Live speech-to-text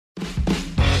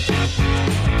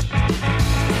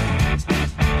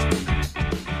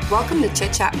Welcome to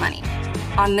Chit Chat Money.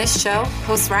 On this show,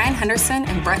 hosts Ryan Henderson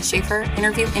and Brett Schaefer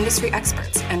interview industry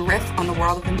experts and riff on the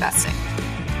world of investing.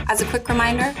 As a quick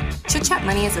reminder, Chit Chat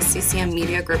Money is a CCM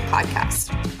Media Group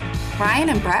podcast. Ryan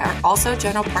and Brett are also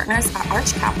general partners at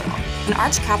Arch Capital, and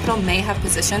Arch Capital may have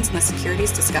positions in the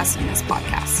securities discussed in this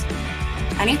podcast.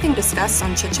 Anything discussed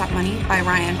on Chit Chat Money by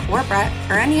Ryan or Brett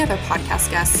or any other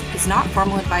podcast guests is not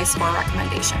formal advice or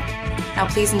recommendation. Now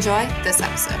please enjoy this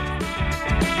episode.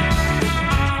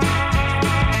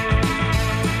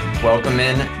 Welcome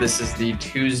in. This is the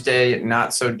Tuesday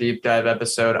Not So Deep Dive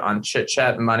episode on Chit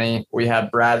Chat Money. We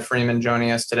have Brad Freeman joining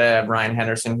us today. I have Ryan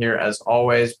Henderson here as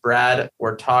always. Brad,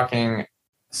 we're talking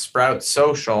Sprout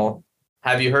Social.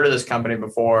 Have you heard of this company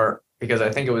before? Because I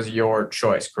think it was your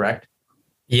choice, correct?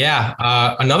 Yeah,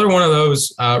 another one of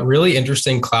those really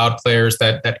interesting cloud players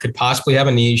that could possibly have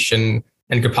a niche and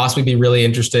could possibly be really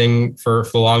interesting for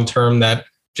long term that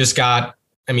just got,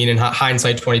 I mean, in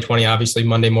hindsight, 2020, obviously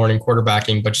Monday morning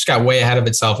quarterbacking, but just got way ahead of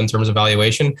itself in terms of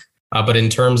valuation. But in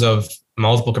terms of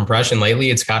multiple compression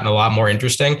lately, it's gotten a lot more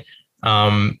interesting.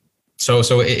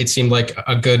 So it seemed like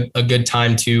a good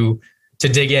time to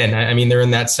dig in. I mean, they're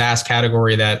in that SaaS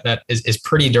category that is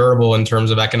pretty durable in terms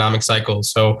of economic cycles.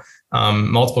 So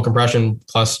multiple compression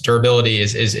plus durability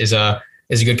is a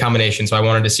good combination. So I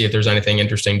wanted to see if there's anything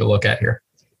interesting to look at here.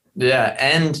 Yeah,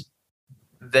 and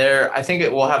I think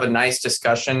it will have a nice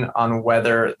discussion on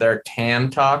whether their TAM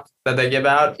talk that they give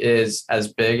out is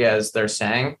as big as they're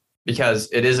saying, because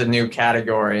it is a new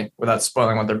category. Without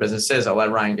spoiling what their business is, I'll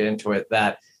let Ryan get into it,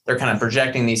 that they're kind of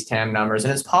projecting these TAM numbers.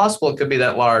 And it's possible it could be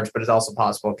that large, but it's also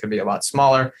possible it could be a lot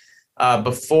smaller.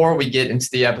 Before we get into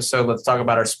the episode, let's talk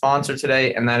about our sponsor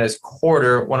today, and that is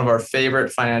Quarter, one of our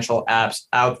favorite financial apps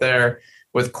out there.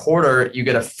 With Quarter, you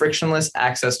get a frictionless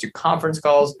access to conference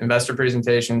calls, investor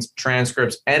presentations,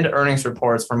 transcripts, and earnings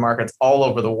reports from markets all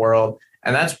over the world.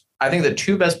 And I think the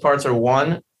two best parts are,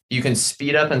 one, you can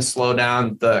speed up and slow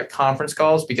down the conference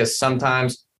calls, because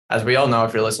sometimes, as we all know,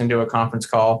 if you're listening to a conference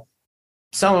call,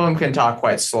 some of them can talk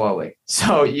quite slowly.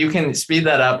 So you can speed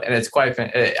that up, and it's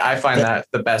I find that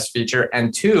the best feature.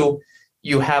 And two,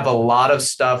 you have a lot of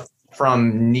stuff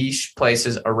from niche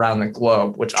places around the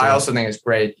globe, which I also think is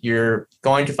great. You're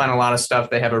going to find a lot of stuff.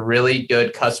 They have a really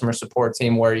good customer support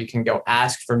team where you can go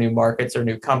ask for new markets or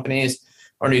new companies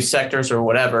or new sectors or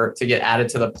whatever to get added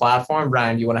to the platform.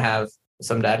 Brian, do you want to have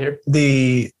some data here?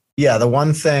 The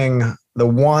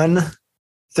one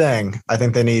thing I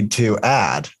think they need to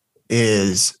add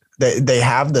is they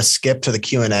have the skip to the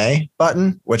Q&A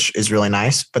button, which is really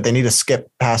nice, but they need to skip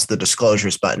past the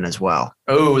disclosures button as well.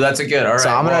 Oh, that's a good. All right.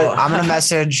 So I'm gonna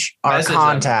message our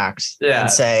contacts and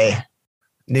say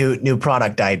new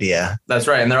product idea. That's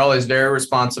right. And they're always very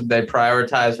responsive. They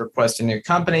prioritize requesting new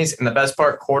companies. And the best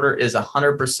part, Quarter is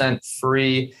 100%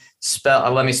 free.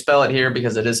 Let me spell it here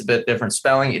because it is a bit different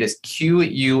spelling. It is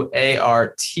QUARTR,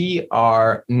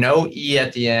 no E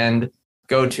at the end.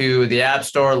 Go to the App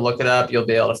Store, look it up. You'll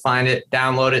be able to find it,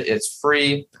 download it. It's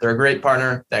free. They're a great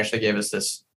partner. They actually gave us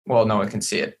this. Well, no one can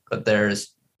see it, but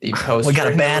there's the poster. We got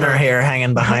a banner here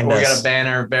hanging behind us. We got a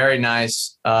banner. Very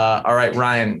nice. All right,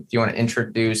 Ryan, do you want to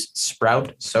introduce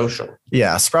Sprout Social?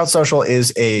 Yeah, Sprout Social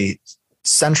is a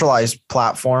centralized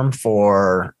platform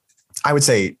for, I would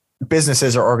say,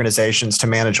 businesses or organizations to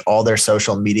manage all their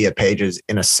social media pages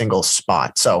in a single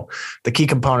spot. So the key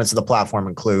components of the platform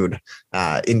include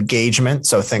engagement.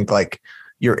 So think like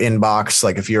your inbox,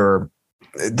 like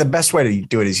the best way to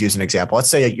do it is use an example. Let's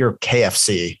say you're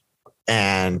KFC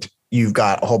and you've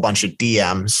got a whole bunch of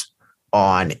DMs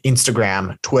on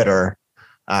Instagram, Twitter,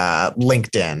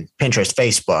 LinkedIn, Pinterest,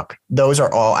 Facebook. Those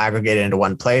are all aggregated into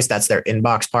one place. That's their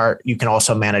inbox part. You can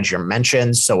also manage your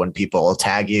mentions. So when people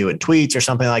tag you in tweets or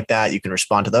something like that, you can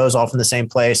respond to those all from the same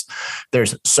place.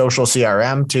 There's social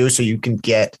CRM too. So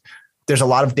there's a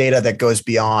lot of data that goes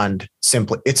beyond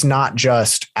simply, it's not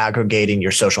just aggregating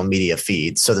your social media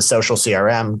feeds. So the social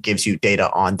CRM gives you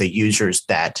data on the users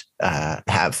that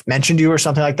have mentioned you or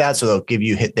something like that. So they'll give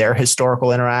you their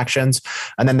historical interactions.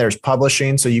 And then there's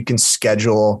publishing. So you can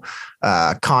schedule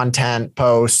content,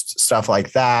 posts, stuff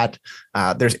like that.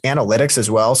 There's analytics as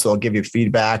well. So they'll give you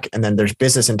feedback. And then there's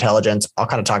business intelligence. I'll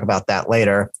kind of talk about that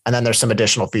later. And then there's some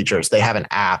additional features. They have an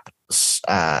app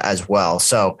as well.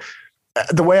 So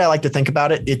the way I like to think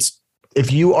about it, it's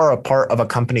if you are a part of a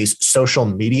company's social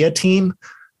media team,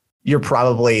 you're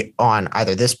probably on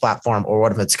either this platform or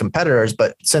one of its competitors.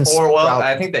 But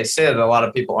I think they say that a lot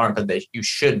of people aren't, but you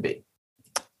should be.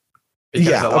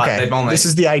 This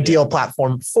is the ideal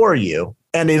platform for you.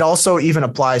 And it also even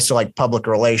applies to like public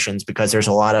relations, because there's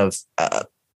a lot of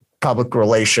public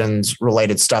relations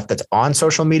related stuff that's on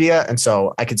social media. And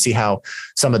so I could see how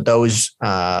some of those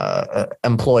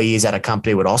employees at a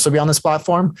company would also be on this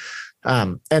platform.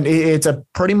 And it's a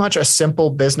pretty much a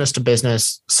simple business to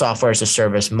business software as a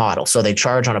service model. So they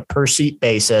charge on a per seat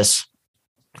basis.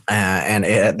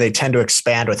 They tend to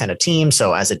expand within a team.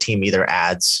 So as a team either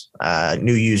adds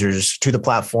new users to the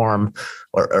platform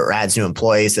or adds new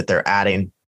employees that they're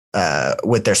adding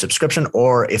with their subscription,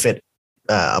 or if it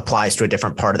applies to a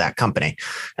different part of that company.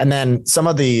 And then some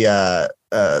of the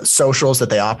socials that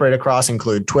they operate across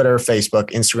include Twitter,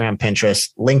 Facebook, Instagram, Pinterest,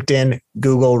 LinkedIn,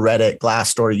 Google, Reddit,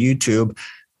 Glassdoor, YouTube.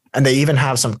 And they even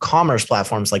have some commerce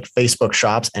platforms like Facebook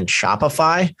Shops and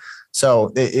Shopify.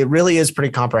 So it really is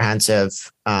pretty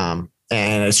comprehensive.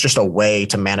 And it's just a way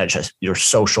to manage your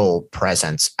social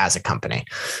presence as a company.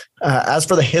 As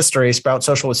for the history, Sprout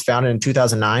Social was founded in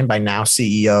 2009 by now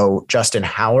CEO Justin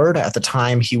Howard. At the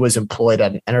time, he was employed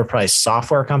at an enterprise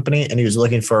software company, and he was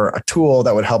looking for a tool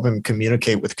that would help him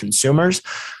communicate with consumers.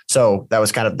 So that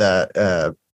was kind of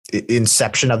the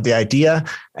inception of the idea.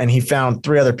 And he found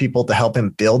 3 other people to help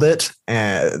him build it.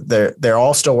 And they're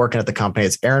all still working at the company.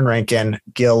 It's Aaron Rankin,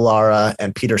 Gil Lara,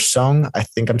 and Peter Sung. I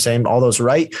think I'm saying all those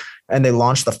right. And they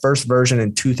launched the first version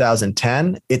in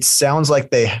 2010. It sounds like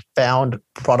they found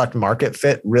product market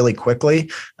fit really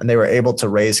quickly, and they were able to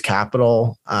raise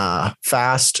capital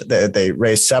fast. They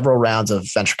raised several rounds of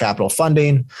venture capital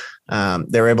funding.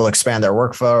 They were able to expand their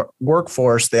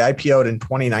workforce. They IPO'd in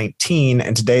 2019,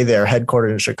 and today they're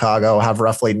headquartered in Chicago, have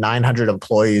roughly 900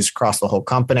 employees across the whole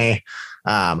company,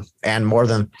 and more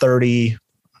than 30,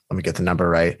 let me get the number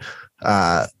right,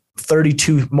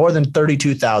 more than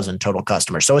 32,000 total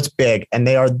customers. So it's big, and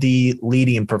they are the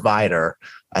leading provider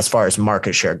as far as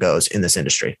market share goes in this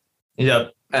industry.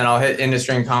 Yep. And I'll hit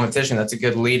industry and competition. That's a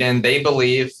good lead in. They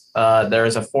believe there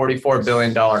is a $44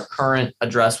 billion current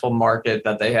addressable market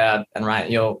that they had. And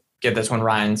Ryan, you'll get this when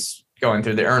Ryan's going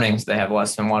through the earnings. They have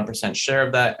less than 1% share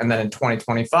of that. And then in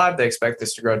 2025, they expect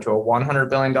this to grow to a $100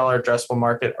 billion addressable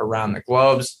market around the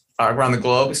globe,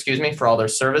 for all their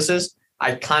services.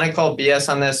 I kind of call BS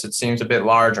on this. It seems a bit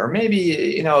large, or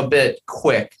maybe, a bit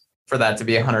quick for that to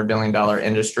be a $100 billion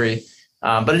industry.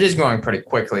 But it is growing pretty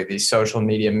quickly, these social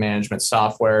media management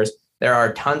softwares. There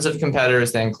are tons of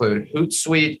competitors. They include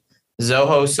Hootsuite,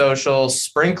 Zoho Social,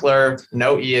 Sprinkler,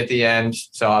 no E at the end.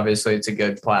 So obviously it's a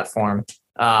good platform.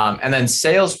 And then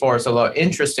Salesforce, although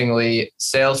interestingly,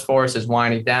 Salesforce is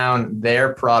winding down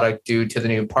their product due to the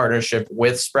new partnership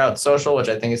with Sprout Social, which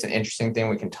I think is an interesting thing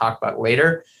we can talk about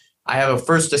later. I have a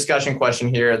first discussion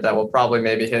question here that we'll probably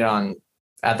maybe hit on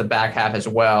at the back half as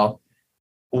well.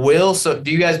 Do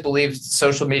you guys believe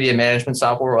social media management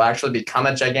software will actually become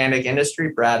a gigantic industry?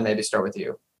 Brad, maybe start with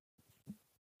you.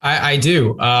 I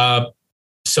do.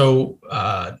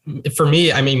 For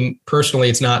me, personally,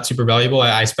 it's not super valuable.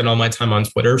 I spend all my time on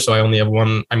Twitter, so I only have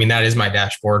one. That is my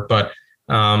dashboard. But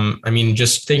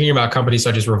just thinking about companies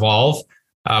such as Revolve,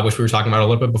 which we were talking about a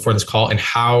little bit before this call, and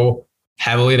how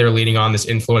heavily they're leading on this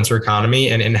influencer economy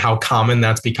and how common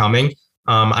that's becoming.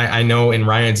 I know in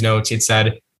Ryan's notes, it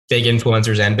said big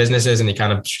influencers and businesses, and he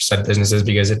kind of said businesses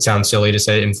because it sounds silly to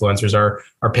say influencers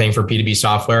are paying for B2B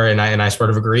software. And I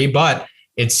sort of agree, but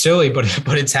it's silly, but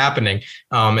it's happening.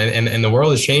 And the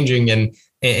world is changing. And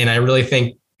I really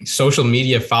think social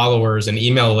media followers and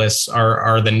email lists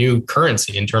are the new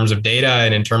currency in terms of data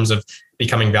and in terms of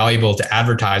becoming valuable to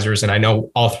advertisers. And I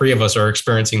know all 3 of us are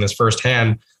experiencing this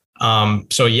firsthand.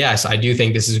 So yes, I do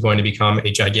think this is going to become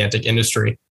a gigantic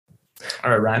industry.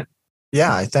 All right, Ryan.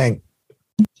 Yeah, I think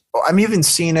I'm even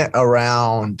seeing it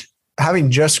around having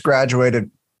just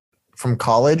graduated from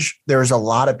college. There's a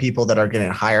lot of people that are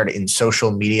getting hired in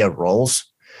social media roles.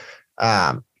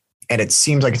 And it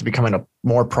seems like it's becoming a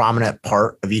more prominent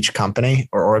part of each company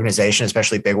or organization,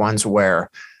 especially big ones where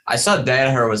I saw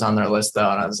Danaher was on their list though.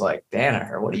 And I was like,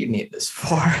 Danaher, what do you need this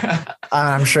for?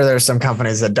 I'm sure there's some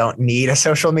companies that don't need a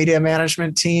social media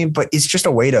management team, but it's just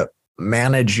a way to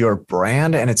manage your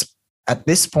brand. And it's at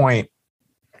this point,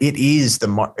 it is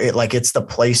it's the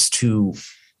place to,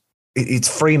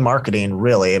 it's free marketing,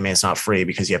 really. It's not free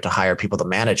because you have to hire people to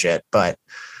manage it, but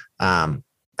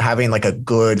having like a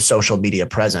good social media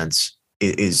presence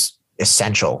is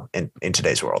essential in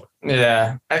today's world.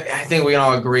 Yeah. I think we can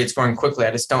all agree it's going quickly.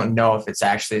 I just don't know if it's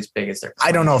actually as big as they're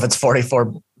I don't know if it's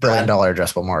 $44 billion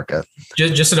addressable market.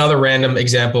 Just another random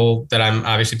example that I'm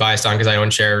obviously biased on because I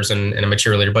own shares and I'm a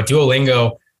cheerleader, but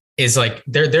Duolingo is like,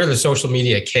 they're the social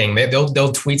media king.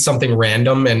 They'll tweet something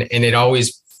random and it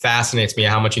always fascinates me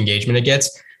how much engagement it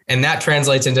gets. And that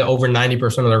translates into over 90%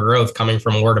 of their growth coming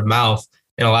from word of mouth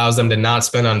and allows them to not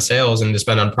spend on sales and to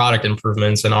spend on product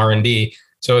improvements and R&D.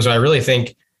 So I really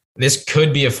think this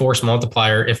could be a force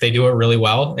multiplier if they do it really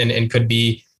well, and could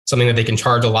be something that they can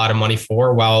charge a lot of money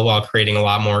for while creating a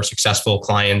lot more successful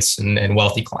clients and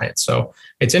wealthy clients. So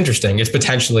it's interesting. It's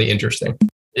potentially interesting.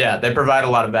 Yeah, they provide a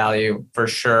lot of value for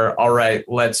sure. All right,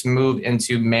 let's move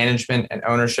into management and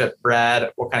ownership.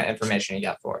 Brad, what kind of information you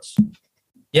got for us?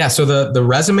 Yeah, so the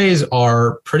resumes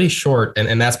are pretty short,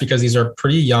 and that's because these are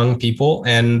pretty young people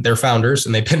and they're founders,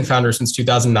 and they've been founders since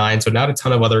 2009. So not a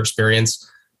ton of other experience.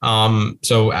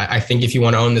 So I think if you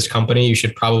want to own this company, you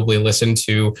should probably listen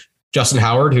to Justin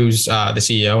Howard, who's the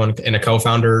CEO and a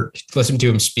co-founder. Listen to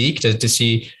him speak to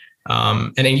see,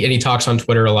 and he talks on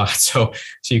Twitter a lot. So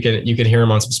you can hear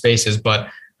him on some spaces, but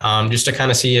just to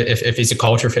kind of see if he's a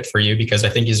culture fit for you, because I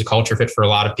think he's a culture fit for a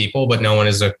lot of people, but no one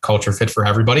is a culture fit for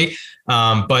everybody.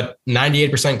 But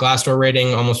 98% Glassdoor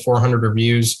rating, almost 400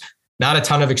 reviews, not a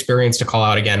ton of experience to call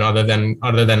out again, other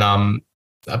than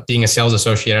being a sales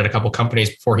associate at a couple companies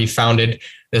before he founded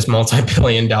this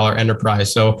multi-billion-dollar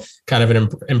enterprise. So kind of an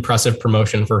impressive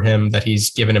promotion for him that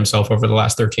he's given himself over the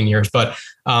last 13 years. But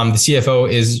the CFO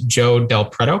is Joe Del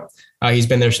Preto. He's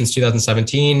been there since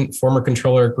 2017, former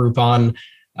controller at Groupon.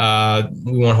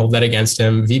 We won't hold that against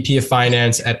him. VP of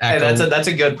Finance at Echo. Hey, that's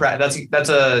a good that's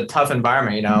a tough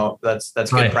environment. You know, that's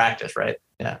good right. Practice, right?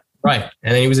 Yeah. Right.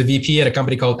 And then he was a VP at a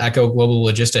company called Echo Global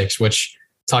Logistics, which,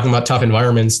 talking about tough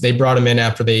environments, they brought him in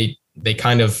after they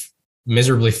kind of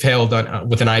miserably failed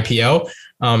with an IPO.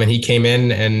 And he came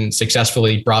in and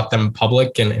successfully brought them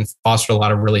public and fostered a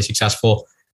lot of really successful,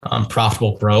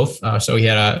 profitable growth. So he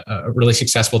had a really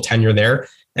successful tenure there.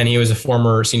 And he was a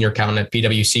former senior accountant at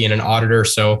PwC and an auditor.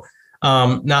 So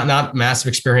not massive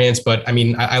experience, but I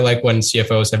mean, I like when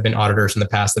CFOs have been auditors in the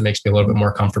past. That makes me a little bit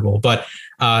more comfortable. But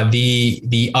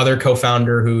the other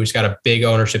co-founder who's got a big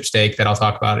ownership stake that I'll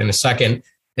talk about in a second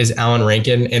is Alan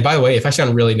Rankin. And by the way, if I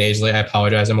sound really nasally, I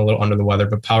apologize. I'm a little under the weather,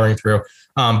 but powering through.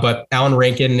 But Alan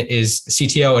Rankin is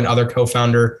CTO and other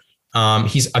co-founder.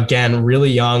 He's, again, really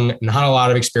young, not a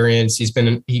lot of experience.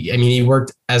 He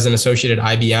worked as an associate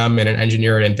at IBM and an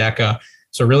engineer at Endeca.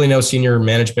 So really no senior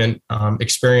management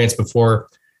experience before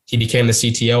he became the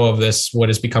CTO of this, what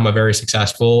has become a very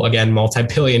successful, again,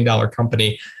 multi-billion-dollar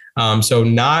company. So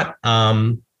not,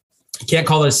 you can't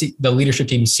call the leadership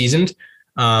team seasoned,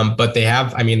 but they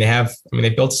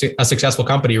built a successful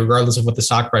company regardless of what the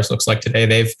stock price looks like today.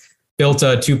 They've built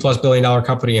a $2+ billion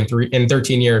company in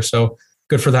 13 years. So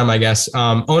good for them, I guess.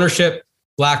 Ownership,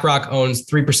 BlackRock owns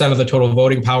 3% of the total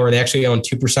voting power. They actually own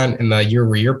 2% in the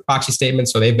year-over-year proxy statement.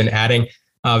 So they've been adding.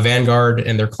 Vanguard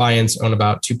and their clients own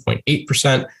about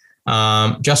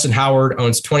 2.8%. Justin Howard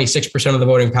owns 26% of the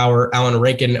voting power. Alan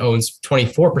Rankin owns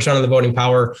 24% of the voting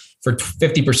power. For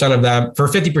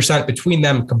 50% between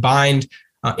them combined.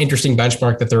 Interesting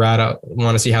benchmark that they're at. I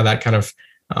want to see how that kind of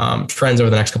trends over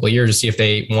the next couple of years to see if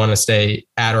they want to stay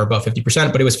at or above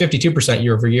 50%. But it was 52%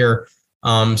 year over year.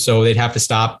 So they'd have to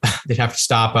stop. They'd have to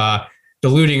stop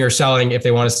diluting or selling if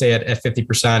they want to stay at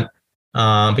 50%.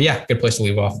 But yeah, good place to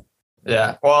leave off.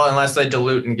 Yeah. Well, unless they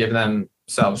dilute and give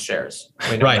themselves shares.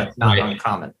 We know that's not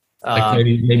uncommon. Like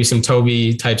maybe some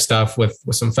Toby type stuff with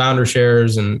some founder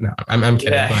shares. And no, I'm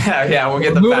kidding. Yeah, we'll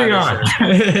get the moving founder on.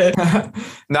 shares.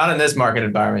 Not in this market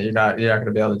environment. You're not going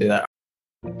to be able to do that.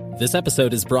 This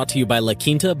episode is brought to you by La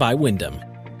Quinta by Wyndham.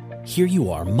 Here you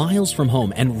are, miles from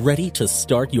home and ready to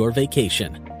start your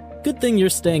vacation. Good thing you're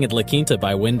staying at La Quinta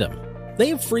by Wyndham. They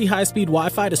have free high-speed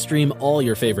Wi-Fi to stream all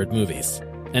your favorite movies.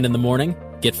 And in the morning,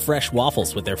 get fresh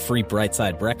waffles with their free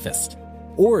Brightside breakfast.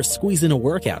 Or squeeze in a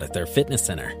workout at their fitness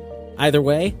center. Either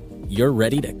way, you're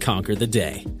ready to conquer the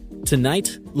day.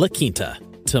 Tonight, La Quinta.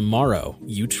 Tomorrow,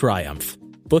 you triumph.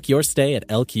 Book your stay at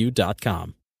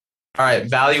lq.com. All right,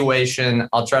 valuation.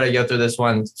 I'll try to go through this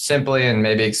one simply and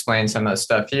maybe explain some of the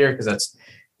stuff here because that's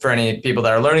for any people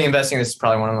that are learning investing. This is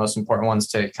probably one of the most important ones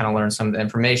to kind of learn some of the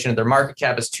information. Their market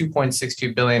cap is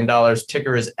 $2.62 billion.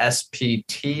 Ticker is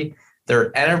SPT.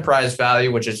 Their enterprise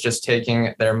value, which is just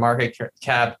taking their market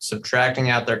cap, subtracting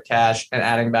out their cash and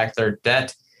adding back their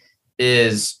debt,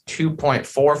 is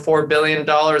 $2.44 billion.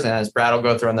 And as Brad will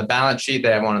go through on the balance sheet,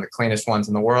 they have one of the cleanest ones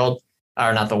in the world.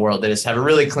 Or not the world, they just have a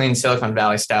really clean Silicon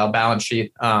Valley style balance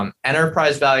sheet.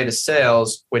 Enterprise value to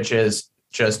sales, which is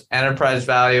just enterprise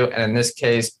value, and in this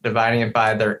case, dividing it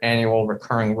by their annual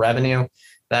recurring revenue,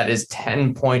 that is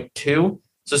 10.2.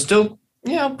 So still,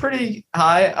 pretty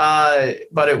high,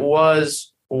 but it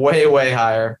was way, way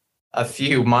higher a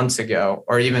few months ago,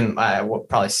 or even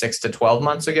probably 6 to 12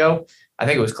 months ago. I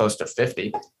think it was close to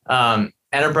 50.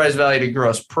 Enterprise value to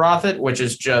gross profit, which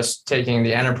is just taking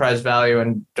the enterprise value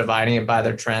and dividing it by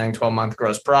their trailing 12-month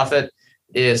gross profit,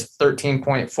 is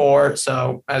 13.4.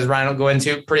 So as Ryan will go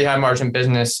into, pretty high margin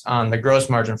business on the gross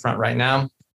margin front right now.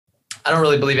 I don't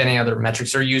really believe any other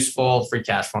metrics are useful. Free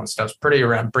cash flow and stuff's pretty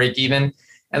around break even.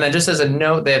 And then just as a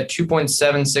note, they have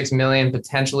 2.76 million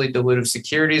potentially dilutive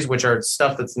securities, which are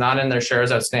stuff that's not in their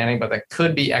shares outstanding, but that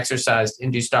could be exercised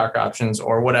into stock options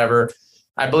or whatever.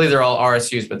 I believe they're all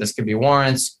RSUs, but this could be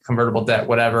warrants, convertible debt,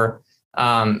 whatever.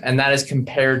 And that is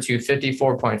compared to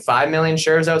 54.5 million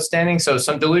shares outstanding. So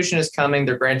some dilution is coming.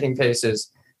 Their granting pace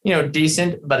is,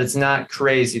 decent, but it's not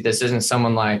crazy. This isn't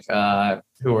someone like,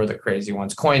 who are the crazy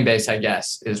ones? Coinbase, I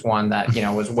guess, is one that,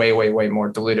 was way, way, way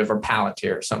more dilutive, or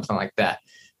Palantir or something like that.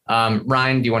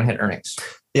 Ryan, do you want to hit earnings?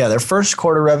 Yeah, their first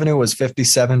quarter revenue was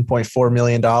 $57.4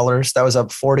 million. That was up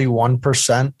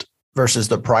 41% versus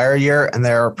the prior year. And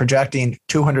they're projecting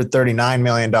 $239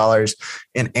 million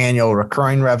in annual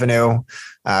recurring revenue.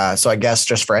 So I guess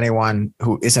just for anyone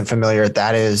who isn't familiar,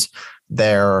 that is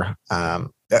their a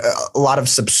lot of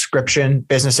subscription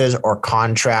businesses or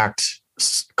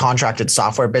contracted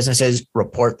software businesses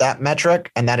report that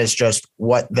metric. And that is just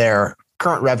what their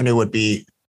current revenue would be,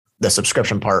 the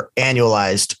subscription part,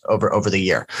 annualized over the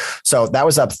year. So that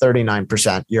was up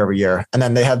 39% year over year. And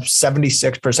then they have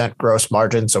 76% gross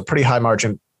margin. So pretty high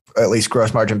margin, at least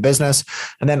gross margin business.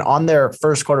 And then on their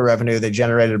first quarter revenue, they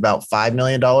generated about $5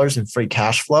 million in free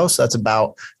cash flow. So that's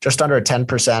about just under a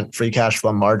 10% free cash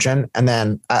flow margin. And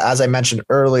then, as I mentioned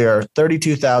earlier,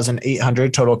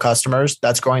 32,800 total customers.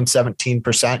 That's growing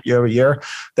 17% year over year.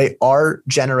 They are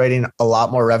generating a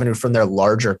lot more revenue from their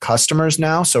larger customers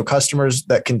now. So customers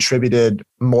that contributed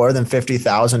more than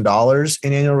 $50,000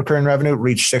 in annual recurring revenue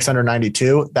reached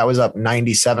 692. That was up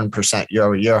 97% year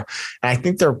over year. And I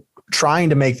think they're trying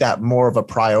to make that more of a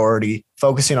priority,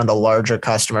 focusing on the larger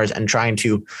customers and trying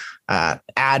to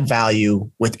add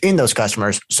value within those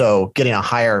customers. So getting a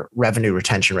higher revenue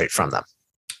retention rate from them.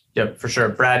 Yep, for sure.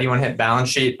 Brad, you want to hit balance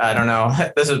sheet? I don't know.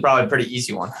 This is probably a pretty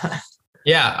easy one.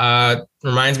 Yeah.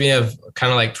 Reminds me of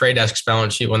kind of like Trade Desk's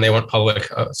balance sheet when they went public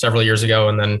several years ago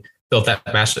and then built that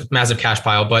massive cash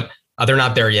pile, but they're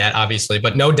not there yet, obviously,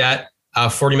 but no debt,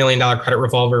 $40 million credit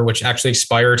revolver, which actually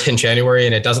expired in January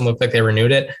and it doesn't look like they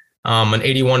renewed it. An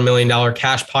 $81 million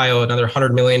cash pile, another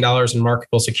 $100 million in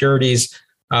marketable securities.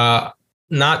 They're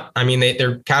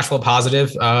cash flow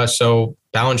positive. So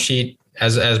balance sheet,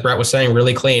 as Brett was saying,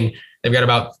 really clean. They've got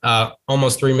about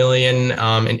almost 3 million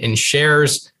in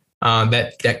shares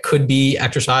that could be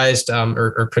exercised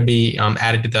or could be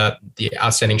added to the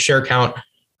outstanding share count.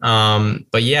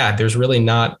 But yeah, there's really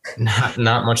not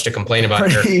much to complain about.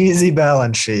 Pretty here. Easy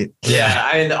balance sheet. Yeah.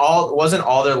 I mean, wasn't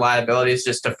all their liabilities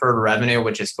just deferred revenue,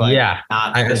 which is like,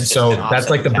 so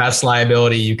that's like the best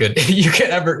liability you could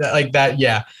ever like that.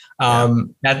 Yeah.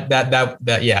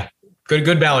 Yeah.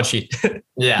 Good balance sheet.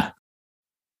 Yeah.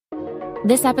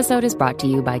 This episode is brought to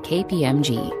you by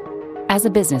KPMG. As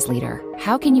a business leader,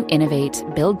 how can you innovate,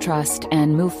 build trust,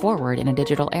 and move forward in a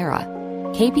digital era?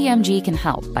 KPMG can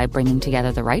help by bringing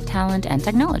together the right talent and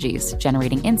technologies,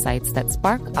 generating insights that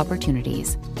spark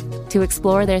opportunities. To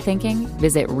explore their thinking,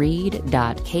 visit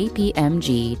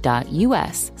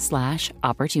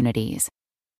read.kpmg.us/opportunities.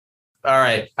 All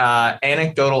right.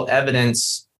 Anecdotal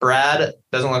evidence. Brad,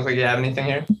 doesn't look like you have anything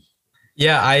here.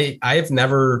 Yeah, I've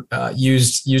never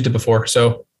used it before,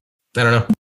 so I don't know.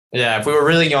 Yeah, if we were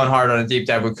really going hard on a deep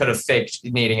dive, we could have faked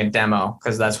needing a demo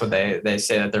because that's what they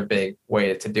say that their big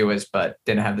way to do is, but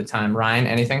didn't have the time. Ryan,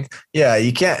 anything? Yeah,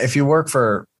 you can't. If you work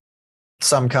for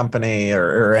some company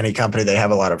or any company, they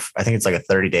have a lot of, I think it's like a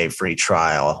 30-day free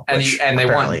trial. And they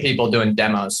want people doing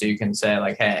demos. So you can say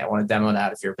like, hey, I want to demo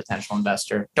that if you're a potential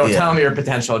investor. Don't tell me you're a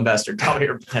potential investor. Tell me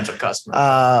you're a potential customer.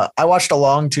 I watched a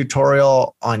long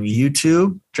tutorial on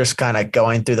YouTube, just kind of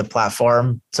going through the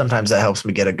platform. Sometimes that helps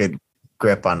me get a good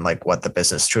grip on like what the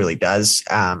business truly does.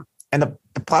 And the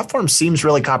platform seems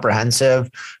really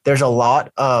comprehensive. There's a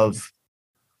lot of,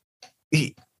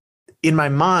 in my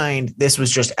mind, this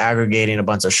was just aggregating a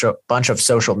bunch of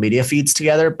social media feeds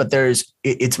together, but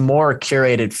it's more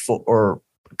curated for or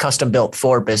custom built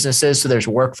for businesses. So there's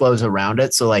workflows around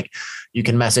it. So like you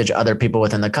can message other people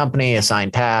within the company, assign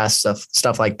tasks,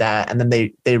 stuff like that. And then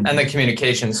they and the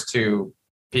communications to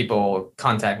people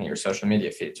contacting your social media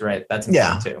feeds, right? That's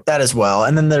important too. That as well.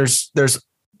 And then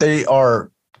they are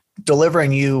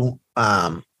delivering you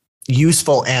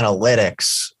useful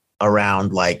analytics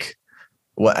around like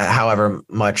however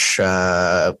much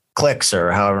clicks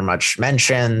or however much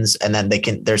mentions. And then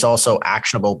there's also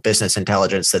actionable business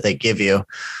intelligence that they give you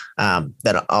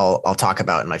that I'll talk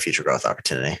about in my future growth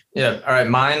opportunity. Yeah. All right.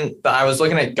 Mine, I was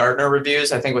looking at Gartner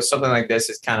reviews. I think with something like this,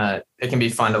 it can be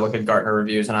fun to look at Gartner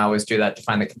reviews. And I always do that to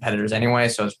find the competitors anyway.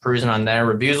 So I was perusing on there.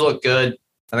 Reviews look good.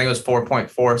 I think it was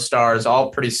 4.4 stars, all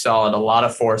pretty solid. A lot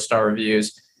of 4-star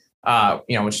reviews,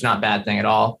 which is not a bad thing at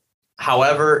all.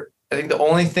 However, I think the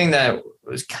only thing that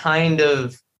was kind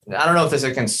of, I don't know if it's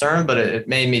a concern, but it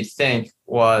made me think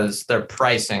was their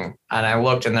pricing. And I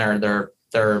looked in their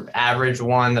average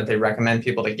one that they recommend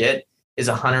people to get is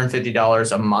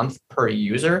 $150 a month per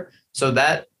user. So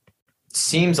that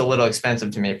seems a little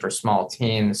expensive to me for small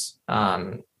teams.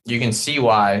 You can see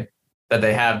why that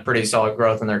they have pretty solid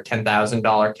growth in their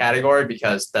 $10,000 category,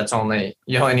 because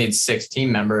you only need 6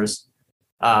 team members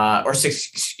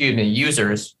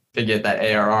users to get that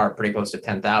ARR pretty close to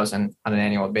 10,000 on an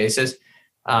annual basis.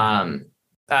 I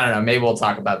don't know. Maybe we'll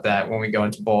talk about that when we go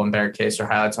into bull and bear case or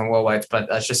highlights on lowlights, but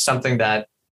that's just something that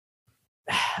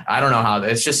I don't know how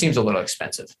it just seems a little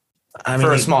expensive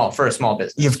for a small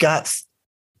business. You've got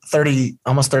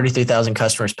almost 33,000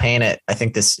 customers paying it. I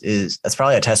think that's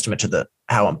probably a testament to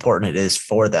how important it is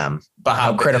for them, but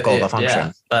how critical the function.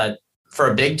 Yeah, but for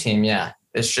a big team, yeah,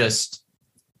 it's just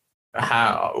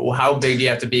how big do you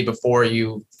have to be before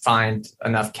you find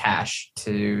enough cash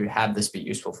to have this be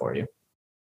useful for you?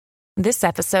 This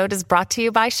episode is brought to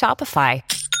you by Shopify.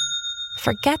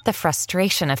 Forget the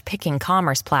frustration of picking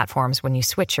commerce platforms when you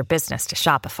switch your business to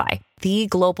Shopify, the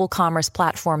global commerce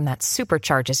platform that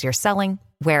supercharges your selling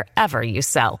wherever you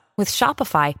sell. With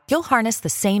Shopify, you'll harness the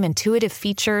same intuitive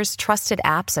features, trusted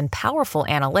apps, and powerful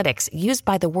analytics used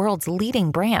by the world's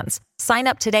leading brands. Sign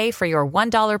up today for your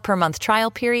 $1 per month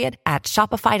trial period at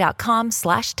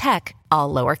shopify.com/tech,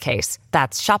 all lowercase.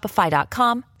 That's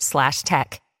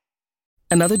shopify.com/tech.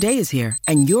 Another day is here,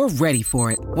 and you're ready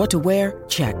for it. What to wear?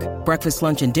 Check. Breakfast,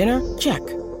 lunch, and dinner? Check.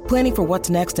 Planning for what's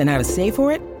next and how to save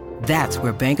for it? That's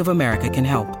where Bank of America can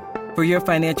help. For your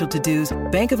financial to-dos,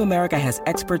 Bank of America has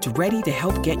experts ready to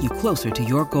help get you closer to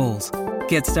your goals.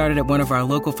 Get started at one of our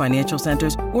local financial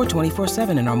centers or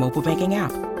 24/7 in our mobile banking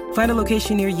app. Find a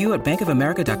location near you at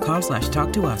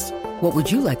bankofamerica.com/talktous. What would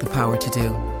you like the power to do?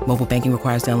 Mobile banking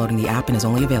requires downloading the app and is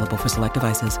only available for select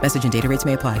devices. Message and data rates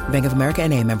may apply. Bank of America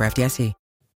NA, member FDIC.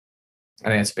 I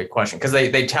think it's a big question because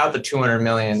they tout the 200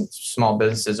 million small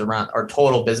businesses around, or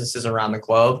total businesses around the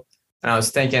globe. And I was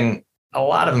thinking a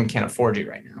lot of them can't afford you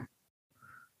right now.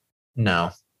 No,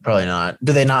 probably not.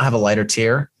 Do they not have a lighter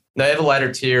tier? They have a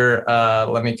lighter tier.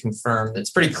 Let me confirm.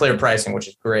 It's pretty clear pricing, which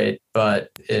is great,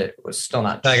 but it was still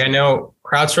not. Like, I know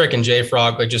CrowdStrike and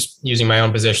JFrog, like just using my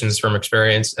own positions from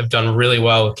experience, have done really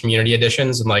well with community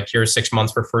editions and like here's 6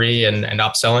 months for free and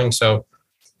upselling. So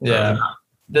yeah,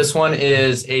 this one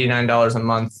is $89 a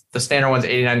month. The standard one's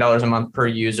 $89 a month per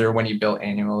user when you bill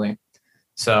annually.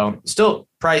 So still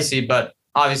pricey, but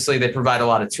obviously they provide a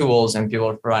lot of tools and people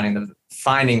are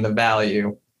finding the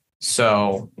value.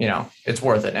 So, it's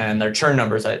worth it. And their churn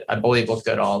numbers, I believe, look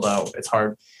good, although it's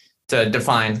hard to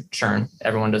define churn.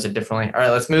 Everyone does it differently. All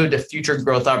right, let's move to future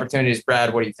growth opportunities.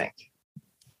 Brad, what do you think?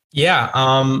 Yeah,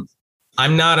 I'm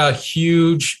not a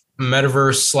huge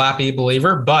metaverse slappy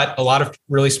believer, but a lot of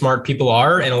really smart people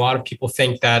are. And a lot of people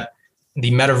think that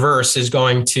the metaverse is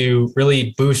going to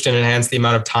really boost and enhance the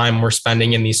amount of time we're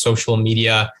spending in these social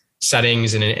media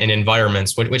settings and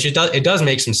environments, which it does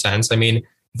make some sense. I mean,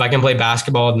 if I can play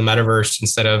basketball in the metaverse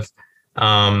instead of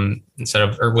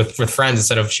or with friends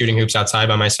instead of shooting hoops outside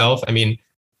by myself, I mean,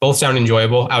 both sound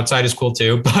enjoyable. Outside is cool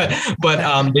too, but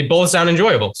they both sound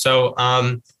enjoyable. So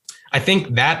I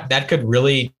think that could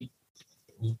really,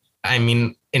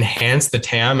 enhance the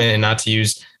TAM, and not to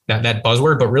use that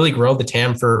buzzword, but really grow the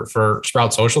TAM for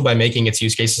Sprout Social by making its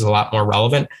use cases a lot more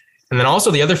relevant. And then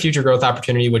also the other future growth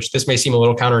opportunity, which this may seem a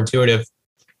little counterintuitive,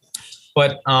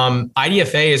 but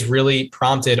IDFA has really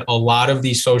prompted a lot of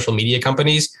these social media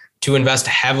companies to invest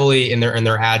heavily in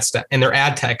their ad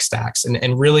tech stacks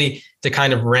and really to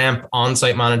kind of ramp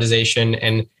on-site monetization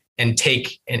and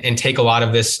take a lot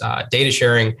of this data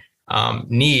sharing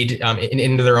need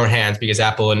into their own hands, because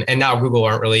Apple and now Google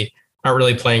aren't really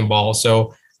playing ball.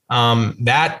 So in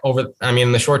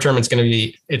the short term, it's going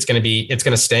to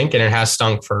stink, and it has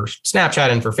stunk for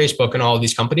Snapchat and for Facebook and all of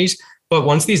these companies. But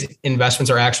once these investments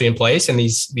are actually in place and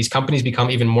these companies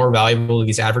become even more valuable to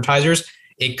these advertisers,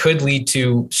 it could lead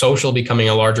to social becoming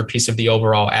a larger piece of the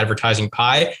overall advertising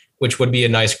pie, which would be a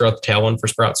nice growth tailwind for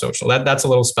Sprout Social. That's a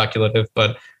little speculative,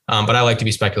 but I like to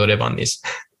be speculative on these.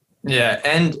 Yeah,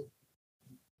 and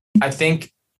I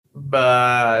think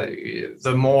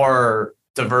the more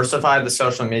diversified the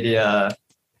social media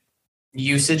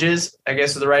usages, I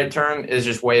guess is the right term, is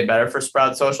just way better for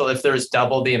Sprout Social. If there's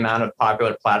double the amount of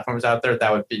popular platforms out there,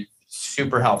 that would be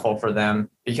super helpful for them,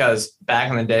 because back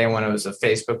in the day when it was a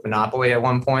Facebook monopoly at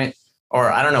one point, or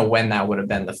I don't know when that would have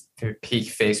been the peak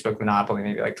Facebook monopoly,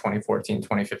 maybe like 2014,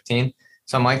 2015,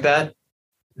 something like that.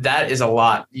 That is a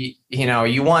lot.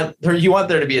 You want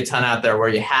there to be a ton out there where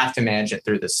you have to manage it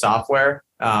through the software.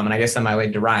 And I guess that might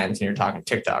lead to Ryan's, and you're talking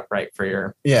TikTok, right? For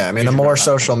your the more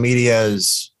social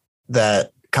medias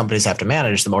that companies have to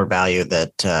manage, the more value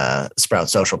that Sprout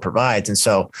Social provides. And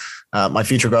so my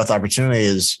future growth opportunity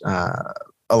is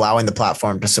allowing the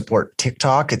platform to support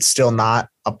TikTok. It's still not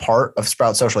a part of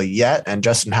Sprout Social yet. And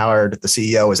Justin Howard, the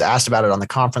CEO, was asked about it on the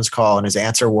conference call, and his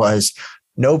answer was,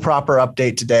 no proper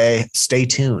update today. Stay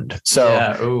tuned.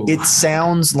 So it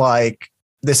sounds like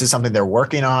this is something they're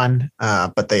working on,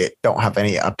 but they don't have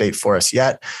any update for us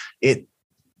yet.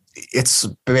 It's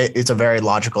a very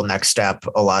logical next step.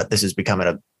 This is becoming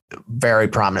a very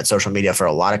prominent social media for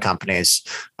a lot of companies.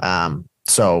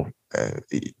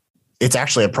 It's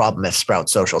actually a problem if Sprout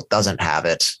Social doesn't have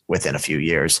it within a few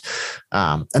years.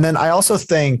 And then I also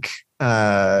think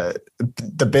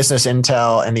the business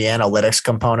intel and the analytics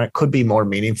component could be more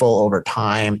meaningful over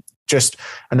time.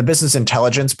 And the business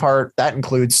intelligence part, that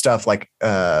includes stuff like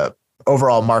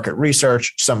overall market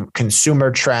research, some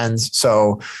consumer trends.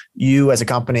 So you as a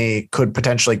company could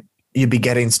potentially, you'd be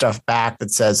getting stuff back that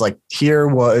says like, here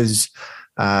was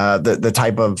the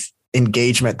type of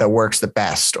engagement that works the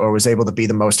best or was able to be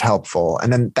the most helpful.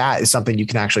 And then that is something you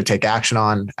can actually take action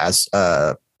on as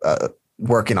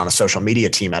working on a social media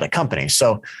team at a company.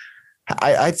 So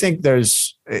I think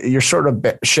you're sort of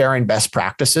sharing best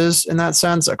practices in that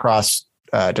sense across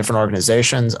different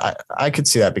organizations. I could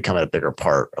see that becoming a bigger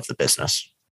part of the business.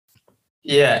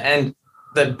 Yeah. And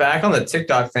back on the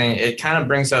TikTok thing, it kind of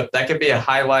brings up, that could be a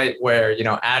highlight where,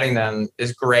 adding them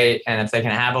is great. And if they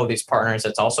can have all these partners,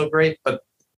 it's also great. But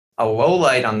a low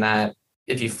light on that,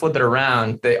 if you flip it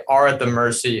around, they are at the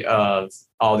mercy of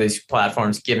all these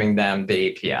platforms giving them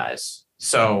the APIs.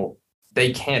 So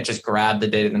they can't just grab the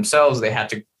data themselves. They have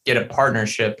to get a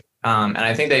partnership. And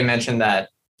I think they mentioned that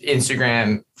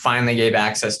Instagram finally gave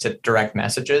access to direct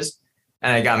messages.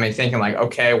 And it got me thinking like,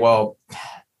 okay, well,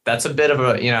 that's a bit of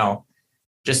a,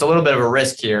 just a little bit of a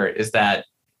risk here is that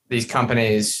these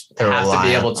companies have to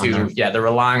be able to, they're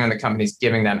relying on the companies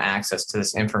giving them access to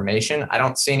this information. I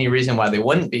don't see any reason why they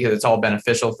wouldn't, because it's all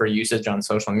beneficial for usage on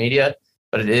social media,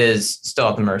 but it is still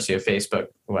at the mercy of Facebook,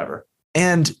 whoever.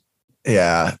 And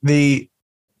I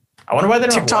wonder why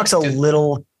TikTok's a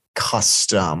little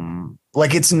custom.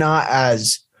 Like it's not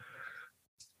as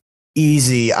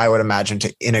easy, I would imagine,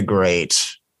 to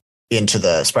integrate into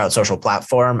the Sprout Social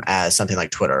platform as something like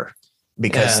Twitter,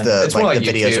 because the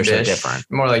videos are so different.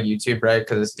 More like YouTube, right?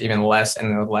 Because it's even less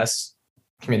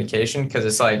communication. Because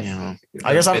it's like,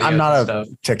 I guess I'm not a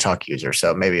TikTok user,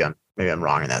 so maybe I'm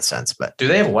wrong in that sense. But do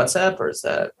they have WhatsApp, or is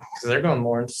that because they're going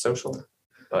more into social?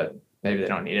 But maybe they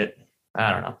don't need it.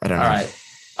 I don't know. All right.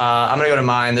 I'm going to go to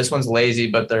mine. This one's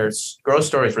lazy, but their growth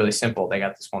story is really simple. They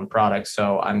got this one product.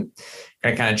 So I'm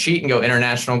going to kind of cheat and go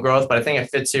international growth, but I think it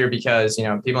fits here because,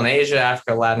 people in Asia,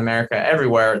 Africa, Latin America,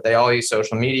 everywhere, they all use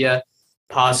social media,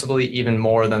 possibly even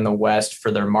more than the West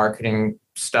for their marketing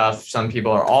stuff. Some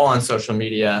people are all on social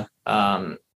media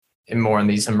and more in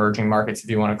these emerging markets, if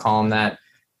you want to call them that.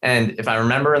 And if I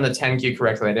remember in the 10Q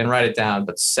correctly, I didn't write it down,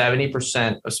 but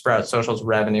 70% of Sprout Social's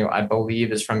revenue, I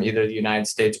believe, is from either the United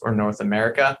States or North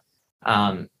America.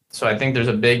 So I think there's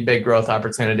a big, big growth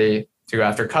opportunity to go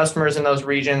after customers in those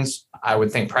regions. I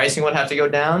would think pricing would have to go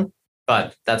down,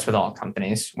 but that's with all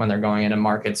companies when they're going into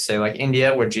markets, say like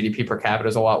India, where GDP per capita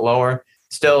is a lot lower.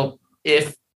 Still,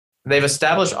 if they've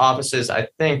established offices, I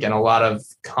think, in a lot of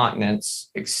continents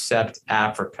except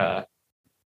Africa.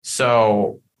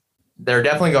 So they're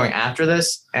definitely going after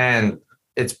this, and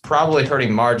it's probably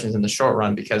hurting margins in the short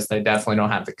run because they definitely don't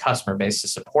have the customer base to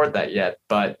support that yet,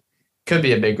 but could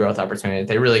be a big growth opportunity if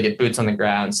they really get boots on the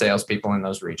ground, salespeople in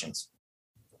those regions.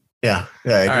 Yeah.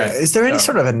 Right. Is there any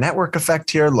sort of a network effect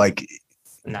here? Like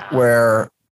where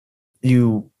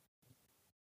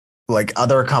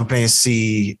other companies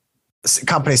see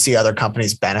other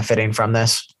companies benefiting from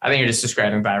this? I think you're just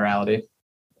describing virality.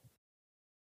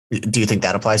 Do you think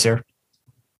that applies here?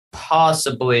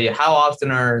 Possibly. How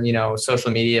often are,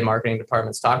 social media marketing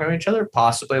departments talking to each other?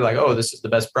 Possibly like, oh, this is the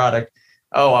best product.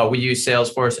 Oh, we use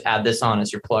Salesforce. Add this on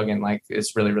as your plugin. Like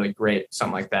it's really, really great.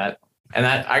 Something like that. And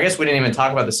that, I guess we didn't even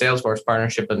talk about the Salesforce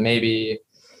partnership, but maybe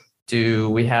do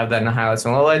we have that in the highlights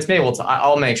and lowlights? Maybe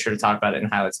I'll make sure to talk about it in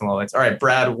highlights and lowlights. All right,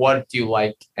 Brad, what do you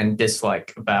like and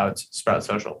dislike about Sprout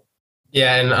Social?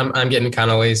 Yeah, and I'm getting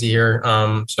kind of lazy here,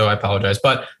 so I apologize.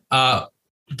 But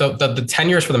the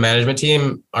tenures for the management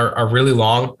team are really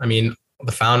long. I mean,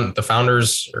 the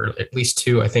founders, or at least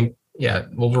two, I think. Yeah,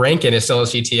 well, Rankin is still a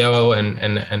CTO,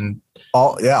 and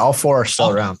all four are still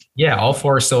around. Yeah, all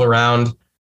four are still around.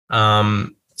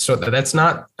 So that's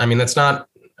not. I mean, it's not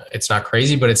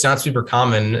crazy, but it's not super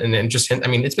common. And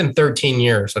it's been 13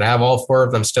 years. So to have all four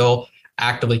of them still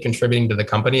actively contributing to the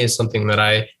company is something that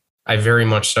I very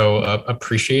much so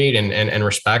appreciate and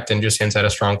respect, and just hints at a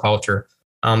strong culture.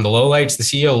 The lowlights, the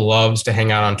CEO loves to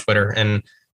hang out on Twitter, and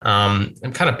I'm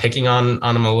kind of picking on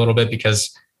him a little bit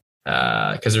because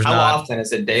there's How often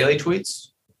is it? Daily tweets?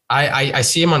 I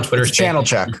see him on Twitter. It's a channel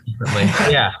check.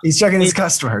 Yeah. He's checking his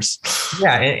customers.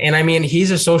 Yeah. And I mean,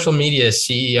 he's a social media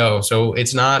CEO. So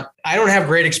it's not, I don't have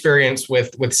great experience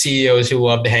with CEOs who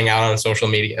love to hang out on social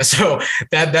media. So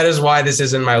that is why this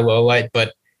isn't my low light,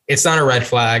 but it's not a red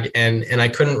flag. And I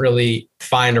couldn't really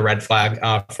find a red flag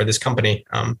for this company.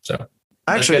 So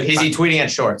actually, is he tweeting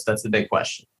at Shorts? That's the big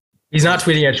question. He's not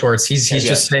tweeting at Shorts. He's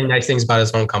just saying nice things about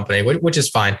his own company, which is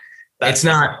fine. It's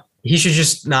not. He should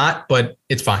just not, but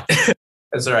it's fine.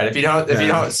 That's all right. If you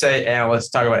don't say analysts,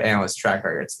 talk about analyst track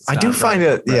records. I do find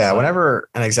it, whenever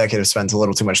an executive spends a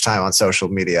little too much time on social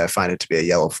media, I find it to be a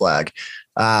yellow flag.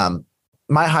 My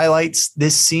highlights,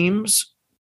 this seems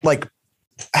like,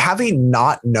 having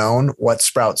not known what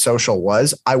Sprout Social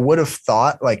was, I would have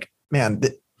thought like, man,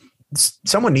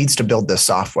 someone needs to build this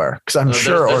software, because I'm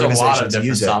sure organizations a lot of different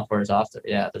use it. Softwares off there.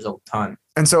 Yeah, there's a ton.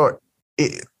 And so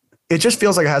it just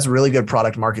feels like it has really good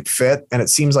product market fit, and it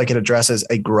seems like it addresses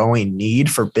a growing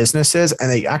need for businesses. And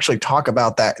they actually talk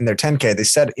about that in their 10K. They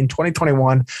said in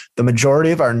 2021, the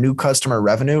majority of our new customer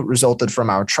revenue resulted from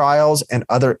our trials and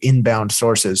other inbound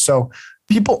sources. So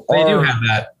people do have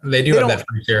that. They do have that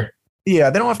feature. Yeah,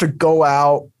 they don't have to go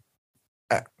out.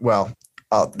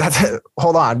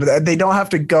 Hold on. But they don't have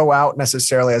to go out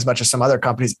necessarily as much as some other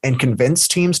companies and convince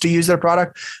teams to use their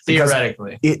product.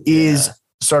 Theoretically, it is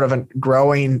sort of a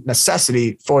growing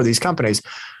necessity for these companies.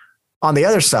 On the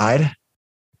other side,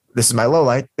 this is my low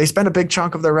light, they spend a big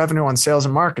chunk of their revenue on sales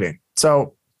and marketing.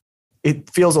 So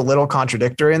it feels a little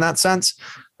contradictory in that sense.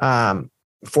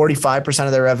 45%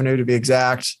 of their revenue to be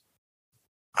exact.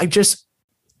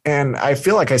 And I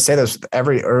feel like I say this with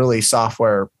every early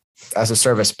software as a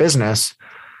service business,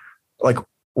 like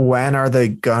when are they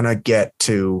going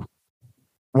to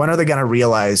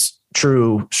realize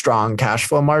true strong cash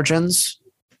flow margins?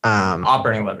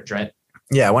 Operating leverage, right?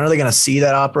 Yeah. When are they going to see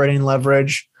that operating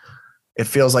leverage? It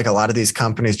feels like a lot of these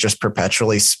companies just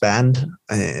perpetually spend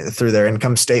through their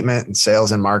income statement and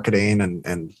sales and marketing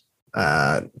and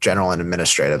general and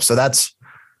administrative. So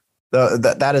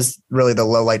that is really the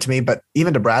low light to me. But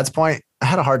even to Brad's point, I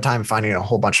had a hard time finding a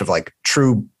whole bunch of like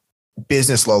true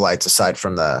business lowlights aside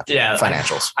from the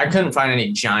financials. I couldn't find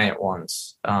any giant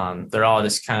ones. They're all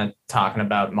just kind of talking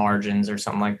about margins or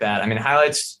something like that. I mean,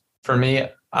 highlights for me,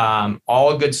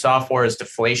 all good software is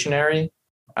deflationary,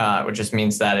 which just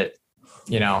means that it,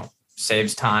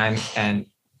 saves time and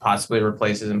possibly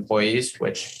replaces employees,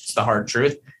 which is the hard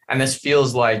truth. And this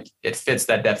feels like it fits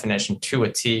that definition to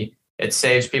a T. It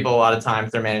saves people a lot of time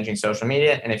if they're managing social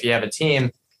media. And if you have a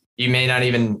team, you may not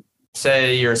even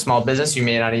say you're a small business, you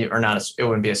may not even, it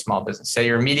wouldn't be a small business. Say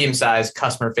you're a medium-sized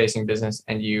customer-facing business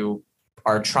and you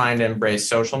are trying to embrace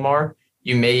social more.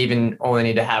 You may even only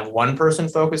need to have one person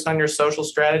focused on your social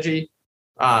strategy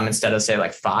instead of say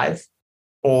like 5,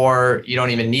 or you don't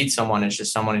even need someone. It's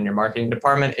just someone in your marketing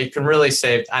department. It can really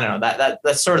save, I don't know,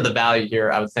 that's sort of the value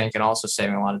here, I would think, and also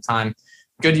saving a lot of time.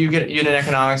 Good unit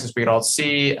economics, as we could all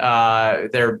see.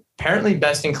 They're apparently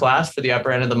best in class for the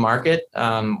upper end of the market,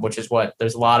 which is what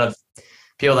there's a lot of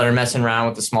people that are messing around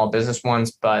with the small business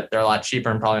ones, but they're a lot cheaper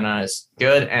and probably not as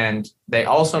good. And they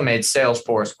also made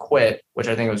Salesforce quit, which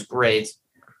I think was great.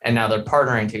 And now they're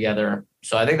partnering together.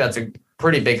 So I think that's a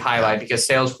pretty big highlight, because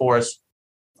Salesforce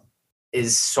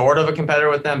is sort of a competitor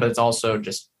with them, but it's also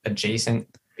just adjacent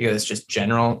because it's just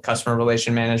general customer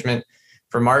relation management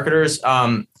for marketers.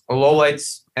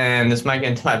 Lowlights, and this might get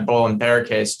into my bull and bear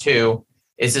case too.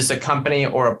 Is this a company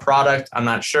or a product? I'm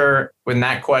not sure. When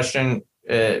that question,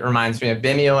 it reminds me of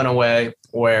Vimeo in a way,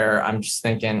 where I'm just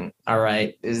thinking, all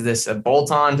right, is this a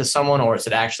bolt-on to someone, or is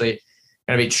it actually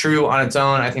going to be true on its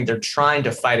own? I think they're trying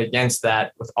to fight against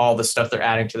that with all the stuff they're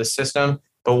adding to the system,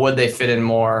 but would they fit in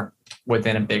more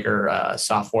within a bigger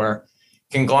software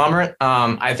conglomerate?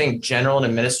 I think general and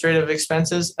administrative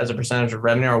expenses as a percentage of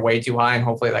revenue are way too high, and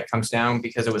hopefully that comes down,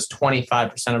 because it was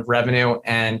 25% of revenue,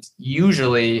 and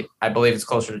usually I believe it's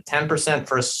closer to 10%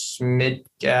 for a mid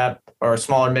cap or a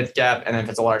smaller mid cap, and then if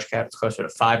it's a large cap, it's closer to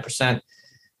 5%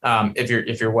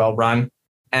 if you're well run.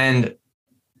 And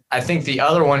I think the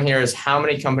other one here is how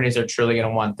many companies are truly going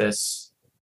to want this.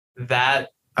 That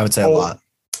I would say a lot.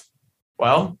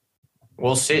 Well,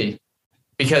 we'll see,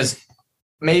 because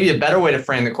maybe a better way to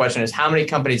frame the question is how many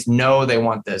companies know they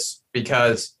want this?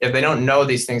 Because if they don't know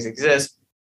these things exist,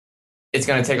 it's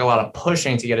going to take a lot of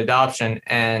pushing to get adoption,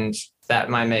 and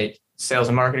that might make sales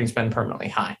and marketing spend permanently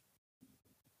high.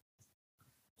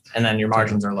 and then your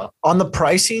margins are low. On the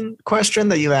pricing question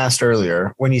that you asked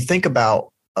earlier, when you think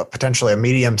about potentially a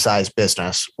medium-sized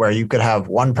business where you could have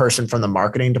one person from the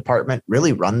marketing department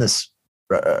really run this,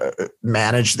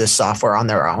 manage this software on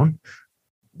their own,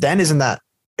 then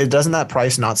doesn't that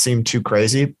price not seem too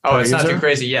crazy? Oh, it's not too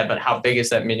crazy yet, but how big is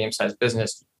that medium-sized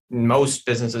business? Most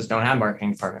businesses don't have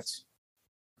marketing departments.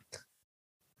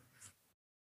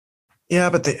 Yeah,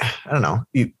 but I don't know.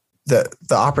 The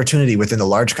opportunity within the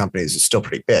large companies is still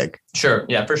pretty big. Sure.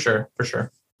 Yeah, for sure.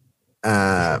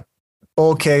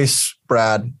 Bull case,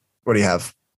 Brad, what do you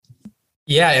have?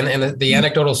 Yeah, and the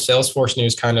anecdotal Salesforce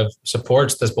news kind of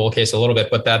supports this bull case a little bit,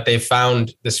 but that they've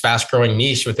found this fast-growing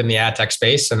niche within the ad tech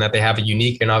space, and that they have a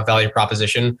unique enough value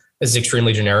proposition. This is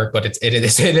extremely generic, but it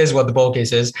is what the bull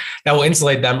case is, that will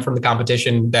insulate them from the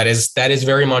competition that is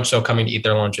very much so coming to eat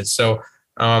their lunches. So,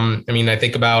 I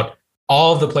think about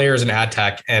all of the players in ad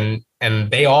tech, and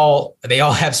they all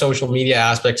have social media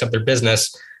aspects of their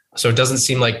business. So it doesn't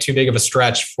seem like too big of a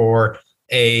stretch for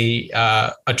a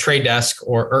trade desk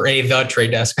or the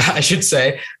trade desk, I should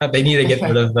say. They need to get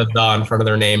rid of the in front of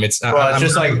their name. It's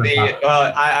just like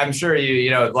I'm sure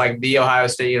like the Ohio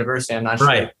State University. I'm not sure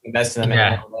right. Invest in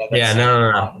them.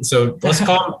 No. So let's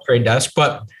call them trade desk,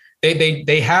 but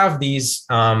they have these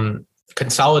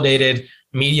consolidated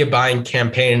media buying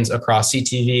campaigns across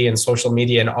CTV and social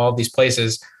media and all of these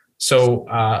places. So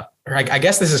I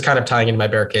guess this is kind of tying into my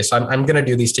bear case. So I'm going to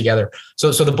do these together.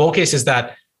 So the bull case is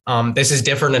that this is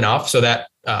different enough so that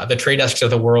the trade desks of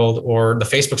the world or the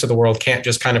Facebooks of the world can't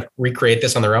just kind of recreate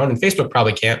this on their own. And Facebook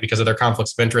probably can't because of their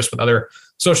conflicts of interest with other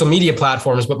social media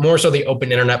platforms, but more so the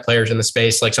open internet players in the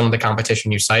space, like some of the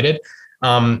competition you cited.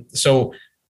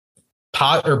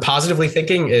 Positively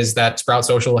thinking is that Sprout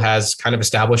Social has kind of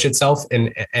established itself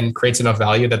and creates enough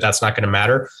value that that's not going to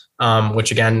matter.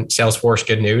 Which again, Salesforce,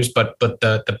 good news. But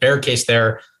the bear case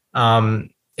there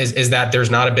is that there's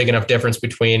not a big enough difference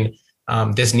between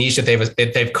this niche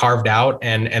that they've carved out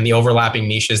and the overlapping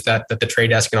niches that the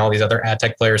trade desk and all these other ad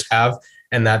tech players have,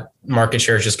 and that market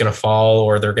share is just going to fall,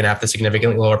 or they're going to have to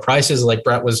significantly lower prices, like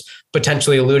Brett was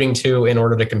potentially alluding to, in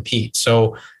order to compete.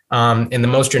 So in the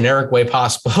most generic way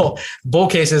possible, bull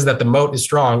case is that the moat is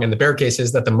strong, and the bear case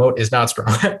is that the moat is not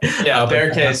strong. Yeah, bear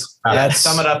case.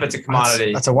 Sum it up, it's a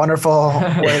commodity. That's a wonderful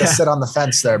way to sit on the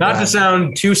fence there, Not Brad. to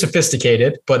sound too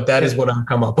sophisticated, but that is what I've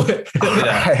come up with.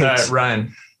 Yeah. Right. All right,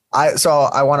 Ryan. So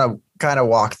I want to kind of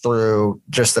walk through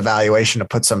just the valuation to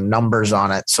put some numbers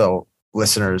on it so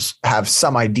listeners have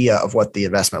some idea of what the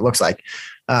investment looks like.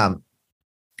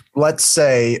 Let's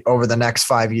say over the next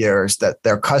 5 years that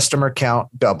their customer count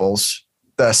doubles,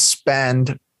 the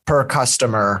spend per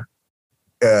customer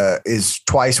is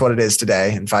twice what it is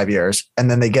today in 5 years, and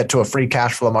then they get to a free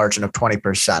cash flow margin of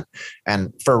 20%.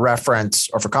 And for reference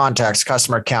or for context,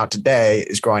 customer count today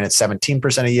is growing at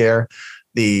 17% a year.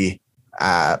 The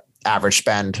average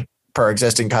spend per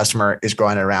existing customer is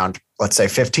growing at around, let's say,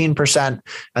 15%, and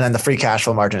then the free cash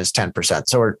flow margin is 10%.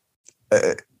 So we're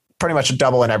pretty much a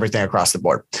double in everything across the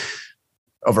board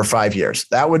over 5 years.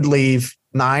 That would leave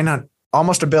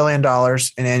almost $1 billion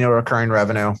in annual recurring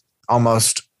revenue,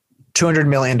 almost $200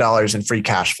 million in free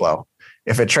cash flow.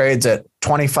 If it trades at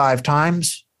 25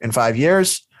 times in 5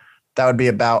 years, that would be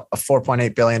about a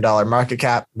 $4.8 billion market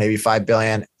cap, maybe $5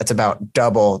 billion. That's about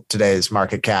double today's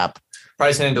market cap.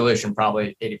 Pricing and dilution,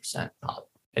 probably 80%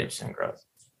 growth.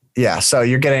 Yeah. So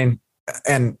you're getting,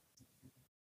 and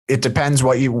it depends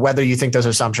whether you think those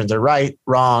assumptions are right,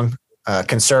 wrong,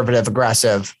 conservative,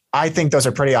 aggressive. I think those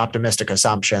are pretty optimistic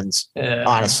assumptions,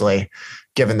 honestly,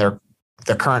 given the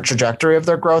current trajectory of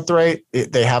their growth rate.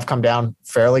 They have come down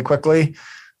fairly quickly.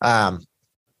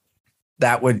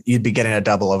 You'd be getting a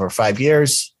double over 5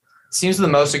 years. Seems the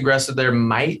most aggressive there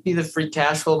might be the free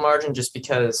cash flow margin, just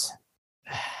because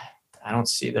I don't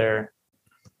see there's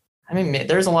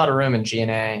a lot of room in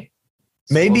G&A.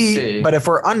 So maybe, but if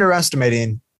we're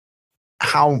underestimating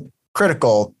how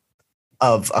critical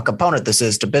of a component this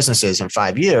is to businesses in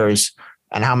 5 years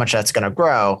and how much that's going to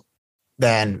grow,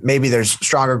 then maybe there's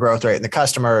stronger growth rate in the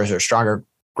customers or stronger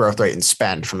growth rate in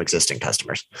spend from existing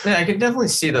customers. Yeah, I could definitely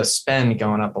see the spend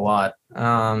going up a lot.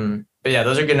 But yeah,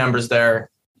 those are good numbers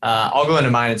there. I'll go into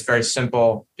mine. It's very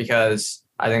simple because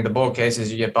I think the bull case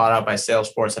is you get bought out by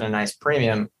Salesforce at a nice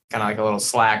premium, kind of like a little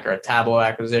Slack or a Tableau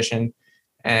acquisition.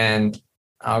 And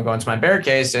I'll go into my bear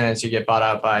case, and it's you get bought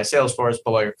out by Salesforce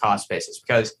below your cost basis.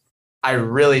 Because I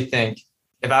really think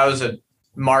if I was a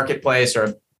marketplace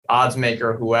or odds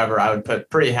maker, whoever, I would put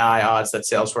pretty high odds that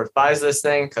Salesforce buys this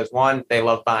thing because one, they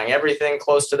love buying everything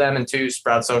close to them, and two,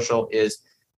 Sprout Social is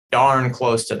darn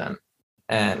close to them.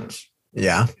 And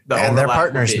yeah, and they're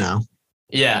partners now.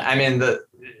 Yeah, I mean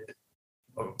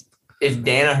if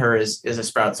Danaher is a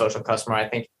Sprout Social customer, I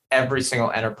think every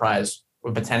single enterprise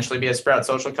would potentially be a Sprout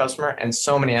Social customer. And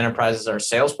so many enterprises are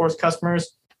Salesforce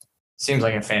customers. Seems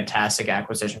like a fantastic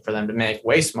acquisition for them to make,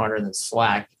 way smarter than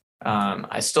Slack.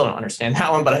 I still don't understand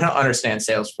that one, but I don't understand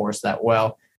Salesforce that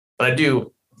well. But I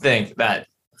do think that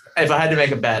if I had to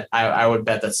make a bet, I would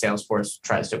bet that Salesforce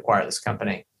tries to acquire this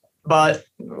company. But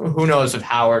who knows if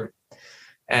Howard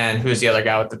and who's the other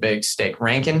guy with the big stake,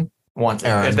 Rankin, want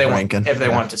to, if they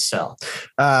want to sell.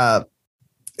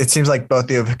 It seems like both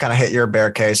of you have kind of hit your bear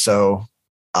case, so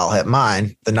I'll hit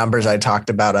mine. The numbers I talked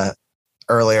about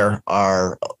earlier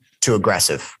are too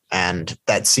aggressive, and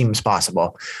that seems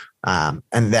possible. And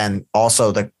then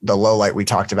also the low light we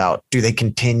talked about, do they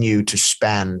continue to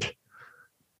spend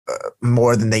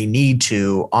more than they need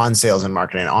to on sales and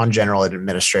marketing, on general and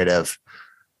administrative,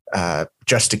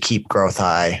 just to keep growth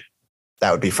high?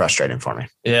 That would be frustrating for me.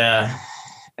 Yeah.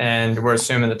 And we're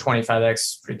assuming the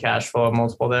 25x free cash flow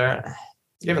multiple there.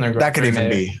 Given their growth that could even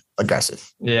be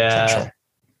aggressive. Yeah.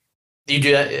 Do you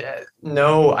do that?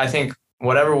 No, I think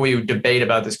whatever we debate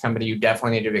about this company, you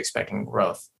definitely need to be expecting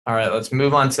growth. All right, let's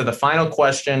move on to the final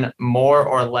question. More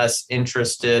or less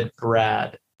interested,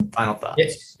 Brad? Final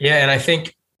thoughts. Yeah, and I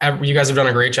think you guys have done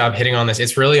a great job hitting on this.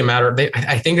 It's really a matter of,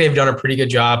 I think they've done a pretty good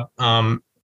job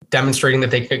demonstrating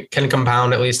that they can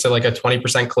compound at least to like a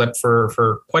 20% clip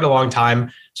for quite a long time.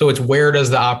 So it's where does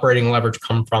the operating leverage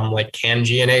come from? Like, can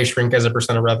G&A shrink as a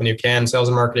percent of revenue? Can sales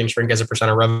and marketing shrink as a percent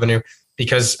of revenue?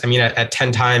 Because I mean, at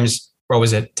 10 times, what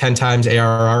was it? 10 times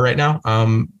ARR right now?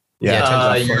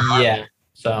 Yeah.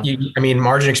 So I mean,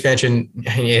 margin expansion,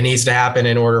 it needs to happen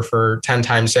in order for 10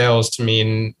 times sales to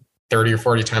mean 30 or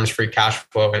 40 times free cash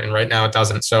flow. And right now it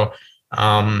doesn't. So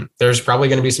there's probably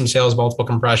going to be some sales multiple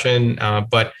compression,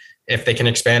 but if they can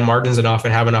expand margins enough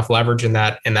and have enough leverage in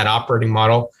that operating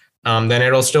model, then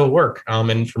it'll still work.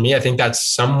 And for me, I think that's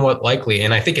somewhat likely.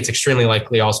 And I think it's extremely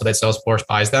likely also that Salesforce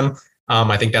buys them.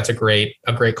 I think that's a great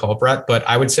call, Brett, but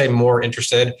I would say more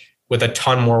interested with a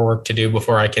ton more work to do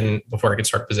before I can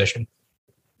start position.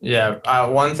 Yeah.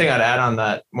 One thing I'd add on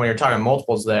that, when you're talking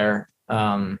multiples there,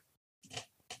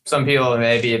 some people,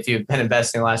 maybe if you've been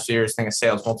investing the last few years, think a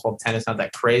sales multiple of 10 is not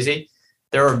that crazy.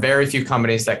 There are very few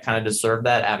companies that kind of deserve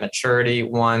that at maturity.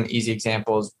 One easy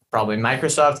example is probably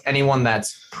Microsoft. Anyone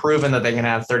that's proven that they can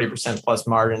have 30% plus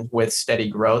margins with steady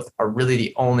growth are really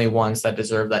the only ones that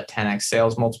deserve that 10x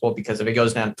sales multiple, because if it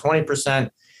goes down to 20%,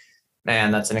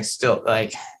 man, that's still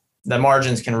like the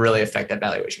margins can really affect that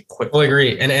valuation quickly. I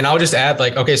agree. And I'll just add,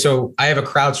 like, okay, so I have a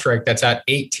CrowdStrike that's at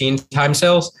 18 times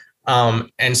sales.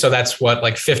 And so that's what,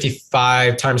 like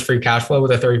 55 times free cash flow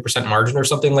with a 30% margin or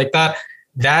something like that.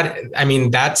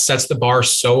 That sets the bar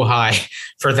so high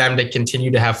for them to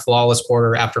continue to have flawless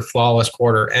quarter after flawless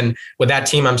quarter. And with that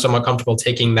team, I'm somewhat comfortable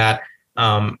taking that,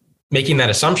 making that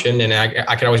assumption. And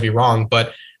I could always be wrong,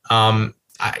 but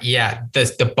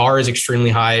the bar is extremely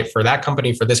high for that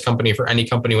company, for this company, for any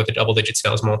company with a double-digit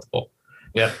sales multiple.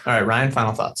 Yeah. All right, Ryan,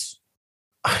 final thoughts.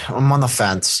 I'm on the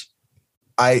fence.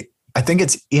 I think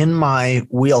it's in my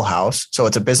wheelhouse. So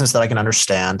it's a business that I can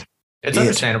understand. It's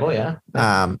understandable. Yeah.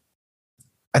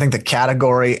 I think the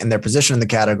category and their position in the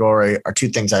category are two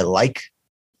things I like.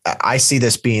 I see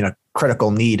this being a critical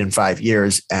need in 5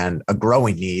 years and a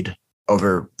growing need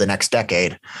over the next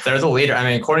decade. They're the leader. I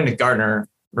mean, according to Gartner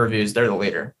reviews, they're the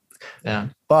leader. Yeah.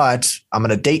 But I'm going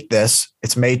to date this.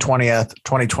 It's May 20th,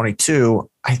 2022.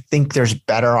 I think there's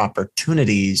better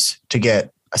opportunities to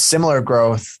get a similar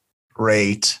growth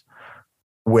rate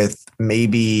with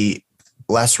maybe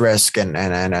less risk and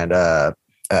at a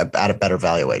better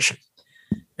valuation.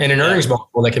 And an earnings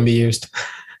multiple that can be used.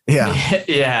 Yeah.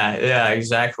 Yeah,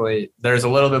 exactly. There's a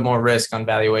little bit more risk on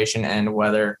valuation and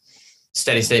whether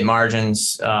steady state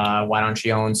margins. Why don't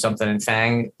you own something in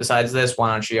FANG besides this?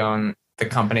 Why don't you own the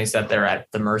companies that they're at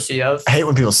the mercy of? I hate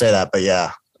when people say that, but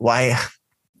yeah. Why?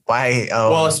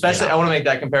 Well, especially I want to make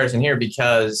that comparison here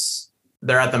because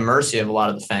they're at the mercy of a lot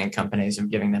of the FANG companies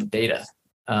of giving them data.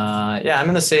 I'm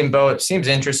in the same boat. It seems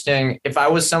interesting. If I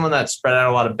was someone that spread out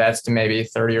a lot of bets to maybe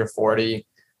 30 or 40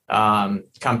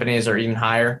 companies or even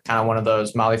higher, kind of one of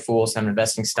those Molly Fools and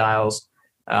investing styles,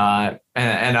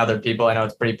 and other people, I know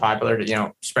it's pretty popular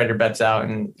to, spread your bets out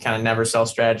and kind of never sell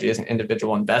strategy as an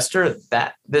individual investor,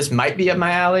 that this might be up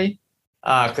my alley.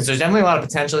 Because there's definitely a lot of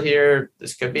potential here.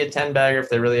 This could be a 10 bagger if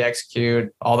they really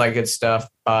execute, all that good stuff.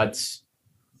 But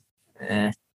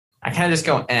I kind of just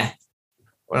go,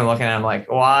 when I'm looking at it, I'm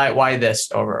like, why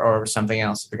this over something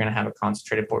else if you're going to have a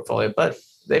concentrated portfolio? But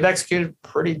they've executed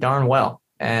pretty darn well.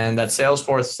 And that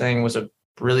Salesforce thing was a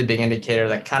really big indicator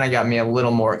that kind of got me a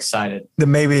little more excited.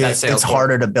 Maybe it's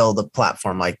harder to build a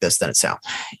platform like this than it sounds.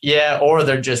 Yeah, or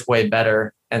they're just way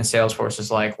better And Salesforce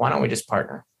is like, why don't we just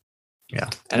partner? Yeah.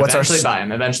 And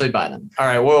eventually buy them. All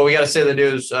right. Well, we got to say the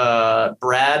news.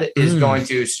 Brad is going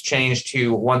to change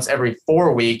to once every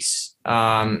 4 weeks.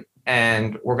 And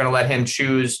we're going to let him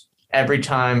choose every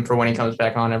time for when he comes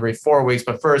back on every 4 weeks.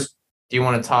 But first, do you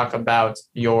want to talk about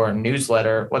your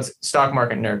newsletter? What's Stock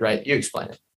Market Nerd, right? You explain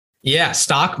it. Yeah,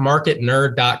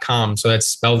 stockmarketnerd.com. So that's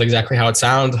spelled exactly how it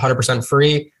sounds, 100%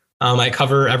 free. I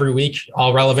cover every week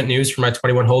all relevant news for my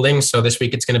 21 holdings. So this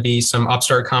week it's going to be some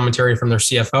Upstart commentary from their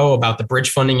CFO about the bridge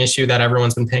funding issue that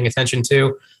everyone's been paying attention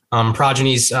to.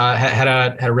 Progeny's had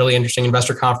a really interesting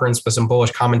investor conference with some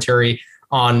bullish commentary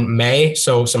on May.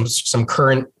 So some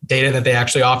current data that they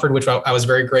actually offered, which I was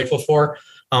very grateful for.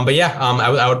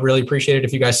 I would really appreciate it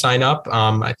if you guys sign up.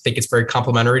 I think it's very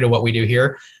complimentary to what we do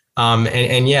here.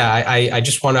 I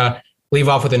just want to leave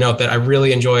off with a note that I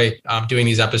really enjoy doing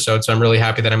these episodes. So I'm really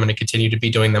happy that I'm going to continue to be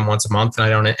doing them once a month. And I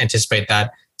don't anticipate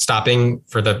that stopping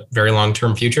for the very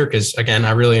long-term future. Because again,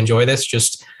 I really enjoy this,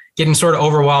 just getting sort of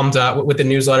overwhelmed with the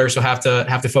newsletter. So have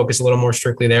to focus a little more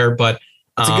strictly there, but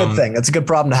it's a good thing. It's a good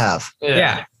problem to have.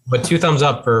 Yeah. But 2 thumbs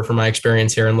up for my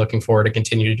experience here and looking forward to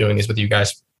continue doing these with you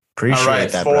guys.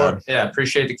 Appreciate that, Brad. Yeah.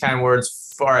 Appreciate the kind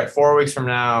words. All right. 4 weeks from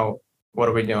now, what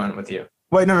are we doing with you?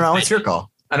 Wait, no. It's your call.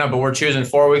 I know, but we're choosing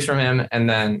 4 weeks from him, and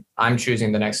then I'm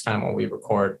choosing the next time when we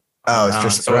record. Oh, it's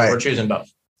just so right. We're choosing both.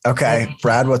 Okay,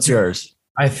 Brad, what's yours?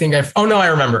 I think I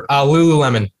remember.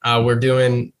 Lululemon. We're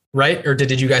doing right, or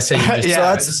did you guys say? You just,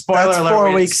 yeah, so that's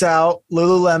 4 weeks out.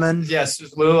 Lululemon. Yes,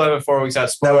 Lululemon 4 weeks out.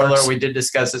 Spoiler alert, we did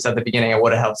discuss this at the beginning. It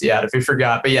would have helped you out if you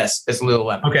forgot. But yes, it's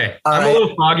Lululemon. Okay, I'm a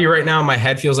little foggy right now. My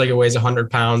head feels like it weighs 100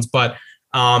 pounds, but.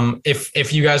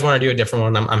 If you guys want to do a different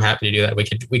one, I'm happy to do that.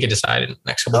 We could decide in the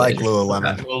next couple of days. I like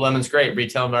Lululemon. Lululemon's great.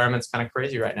 Retail environment's kind of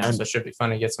crazy right now, so it should be fun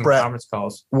to get some conference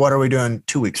calls. What are we doing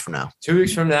 2 weeks from now? 2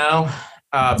 weeks from now,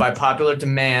 by popular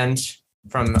demand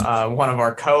from one of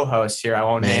our co-hosts here, I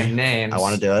won't name names. I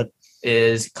want to do it.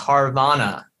 Is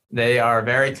Carvana. They are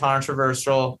very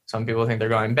controversial. Some people think they're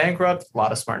going bankrupt. A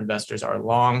lot of smart investors are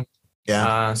long.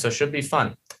 Yeah. So it should be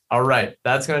fun. All right.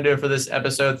 That's going to do it for this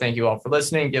episode. Thank you all for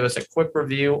listening. Give us a quick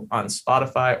review on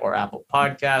Spotify or Apple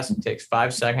Podcasts. It takes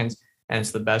 5 seconds, and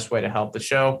it's the best way to help the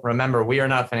show. Remember, we are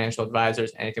not financial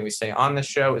advisors. Anything we say on this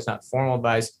show is not formal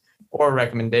advice or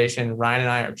recommendation. Ryan and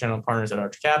I are general partners at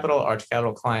Arch Capital. Arch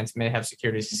Capital clients may have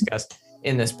securities discussed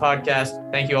in this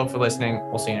podcast. Thank you all for listening.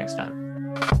 We'll see you next time.